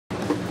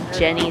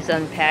Jenny's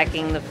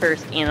unpacking the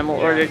first animal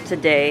order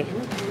today.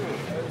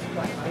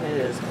 And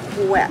it is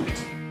wet.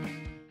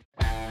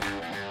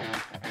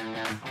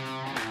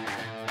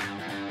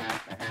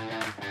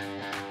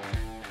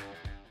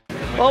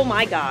 Oh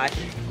my gosh.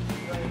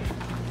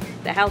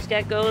 The house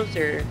geckos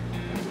are...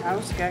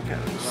 House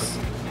geckos.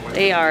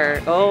 They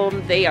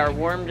are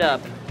warmed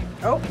up.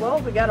 Oh, well,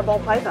 we got a ball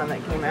python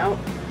that came out.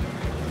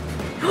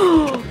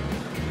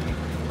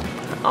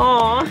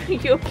 Aw,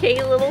 you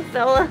okay, little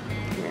fella?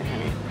 Yeah,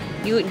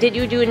 honey. Did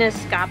you do an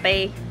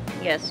escape?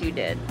 Yes, you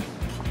did.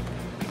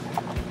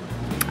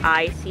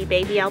 I see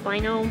baby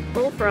albino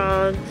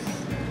bullfrogs.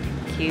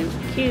 Cute,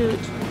 cute.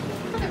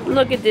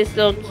 Look at this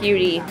little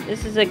cutie.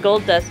 This is a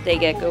gold dust day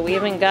gecko. We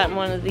haven't gotten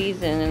one of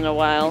these in a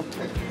while.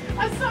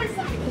 I'm so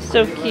excited. It's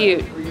so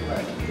cute.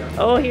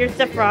 Oh, here's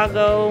the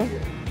froggo.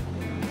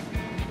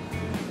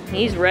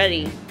 He's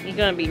ready. He's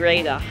gonna be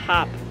ready to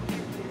hop.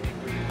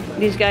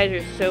 These guys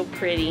are so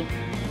pretty.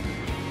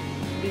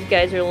 These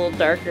guys are a little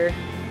darker.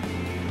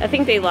 I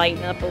think they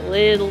lighten up a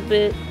little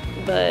bit,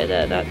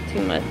 but not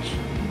too much.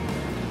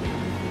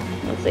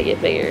 Once they get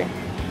bigger.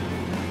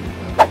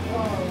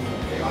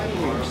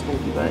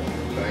 Stinky butt.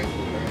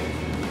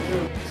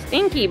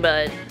 Stinky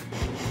butt.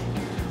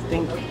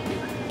 Stinky.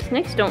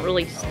 Snakes don't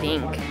really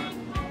stink.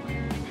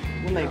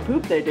 When they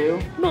poop, they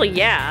do. Well,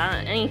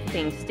 yeah,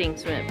 anything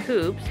stinks when it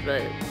poops,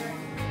 but...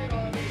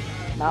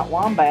 Not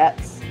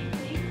wombats.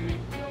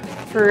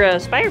 For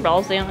spider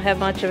balls, they don't have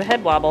much of a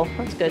head wobble.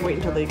 That's good. Wait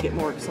until they get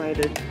more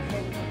excited.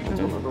 That's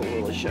when it'll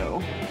really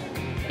show.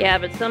 Yeah,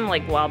 but some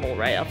like wobble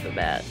right off the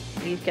bat.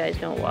 These guys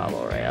don't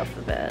wobble right off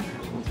the bat.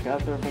 It's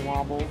got a bit of a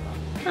wobble.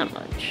 Not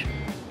much.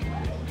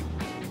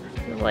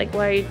 They're like,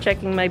 why are you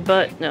checking my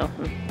butt? No,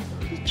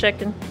 just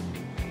checking.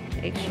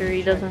 Make sure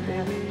he doesn't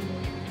have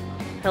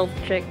health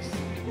checks.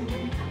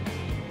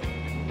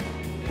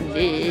 I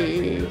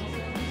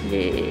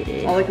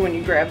like when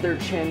you grab their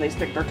chin, they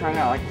stick their tongue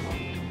out like...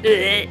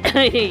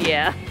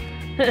 Yeah.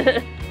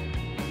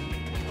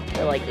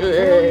 They're like,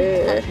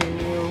 ugh.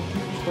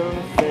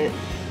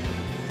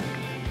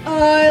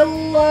 I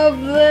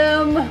love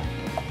them!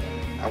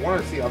 I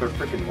want to see other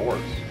freaking morphs.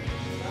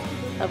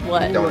 Of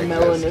what? Don't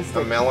exist. A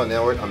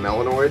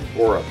melanoid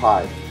or a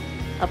pied.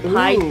 A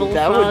pied bullfrog?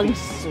 That would be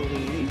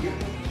sweet.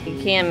 You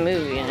can't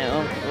move, you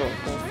know, little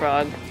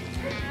bullfrog.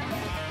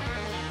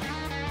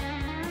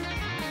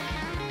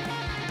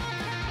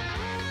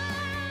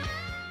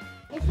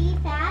 Is he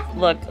fast?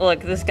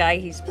 Look, this guy,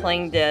 he's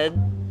playing dead.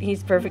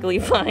 He's perfectly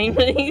fine,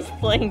 but he's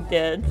playing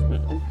dead.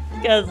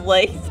 He's got his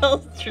legs all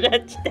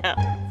stretched out.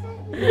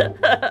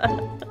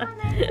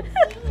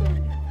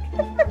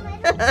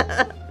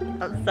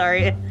 I'm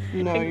sorry.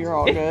 No, you're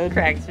all good. It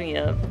cracks me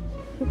up.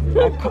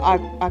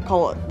 I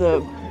call it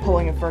the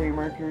pulling a Freddie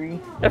Mercury.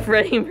 A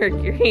Freddie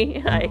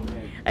Mercury. I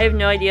have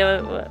no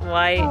idea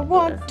why. I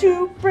want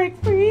to break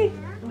free.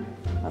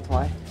 That's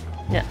why.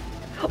 Yeah.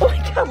 Oh my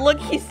god, look,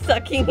 he's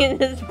sucking in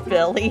his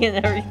belly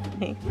and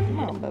everything. Come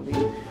on, Bubby.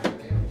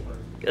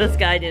 This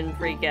guy didn't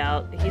freak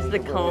out. He's the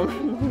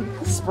calm.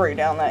 Spray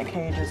down that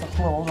cage as a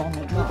little on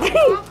the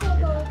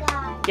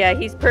dry. Yeah,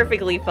 he's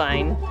perfectly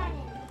fine.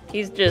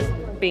 He's just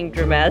being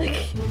dramatic.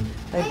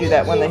 They do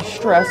that when they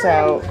stress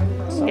out.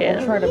 So Yeah.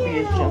 we'll try to be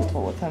as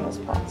gentle with him as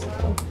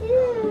possible.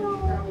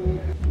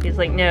 He's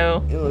like,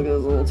 no. You look at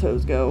his little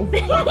toes go.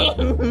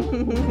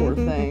 Poor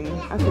thing.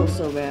 I feel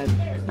so bad.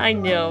 I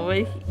know,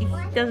 but he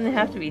doesn't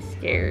have to be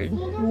scared.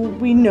 Well,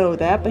 we know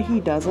that, but he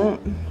doesn't.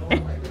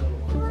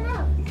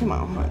 Come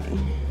on, honey.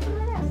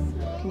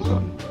 Come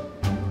on.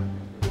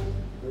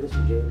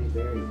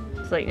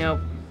 It's like, nope.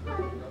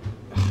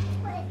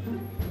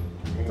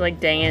 It's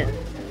like, dang it.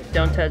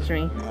 Don't touch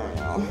me.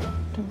 Oh,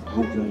 don't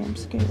hug me, I'm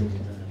scared.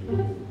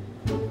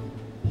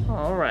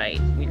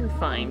 Alright, you're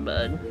fine,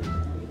 bud.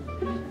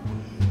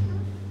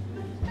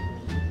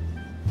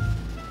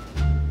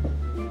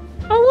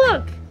 Oh,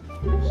 look!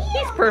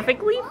 He's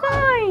perfectly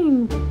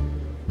fine!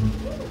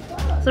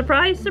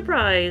 Surprise,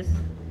 surprise.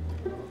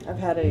 I've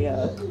had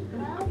a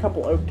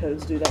couple oak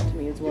toads do that to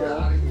me as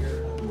well.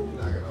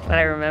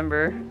 I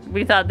remember.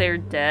 We thought they were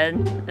dead,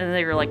 and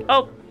they were like,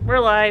 oh, we're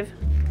alive.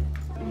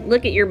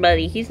 Look at your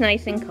buddy. He's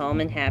nice and calm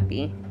and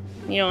happy.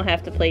 You don't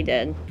have to play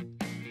dead.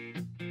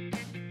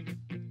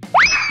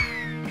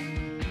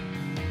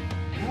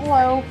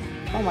 Hello.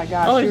 Oh my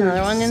gosh. Oh, there's you're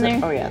another one in so- there?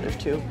 Oh yeah, there's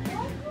two.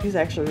 He's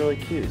actually really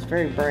cute. He's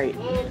very bright.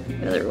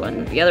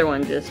 The other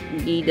one just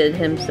yeeted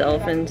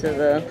himself into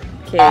the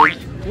cage.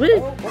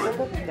 Woo!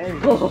 There you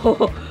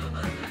go.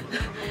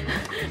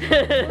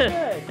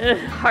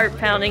 Heart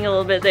pounding a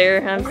little bit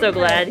there. I'm so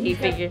glad he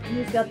figured.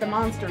 He's got the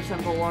monster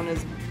symbol on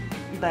his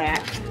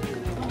back.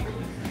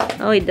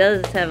 Oh, he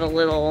does have a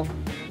little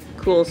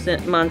cool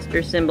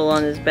monster symbol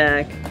on his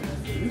back.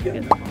 He's got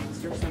the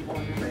monster symbol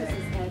on his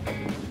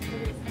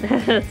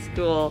back. That's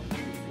cool.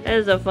 That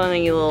is a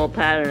funny little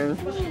pattern.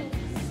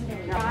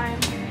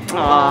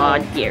 Aw,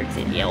 there's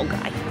the yellow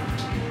guy.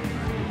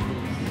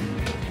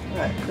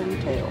 That pretty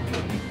tail.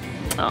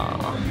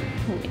 Aw,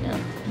 yeah.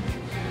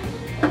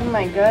 Oh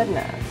my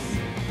goodness.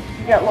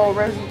 You got little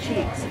rosy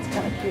cheeks. It's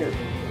kind of cute.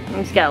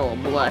 He's got a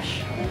little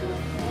blush.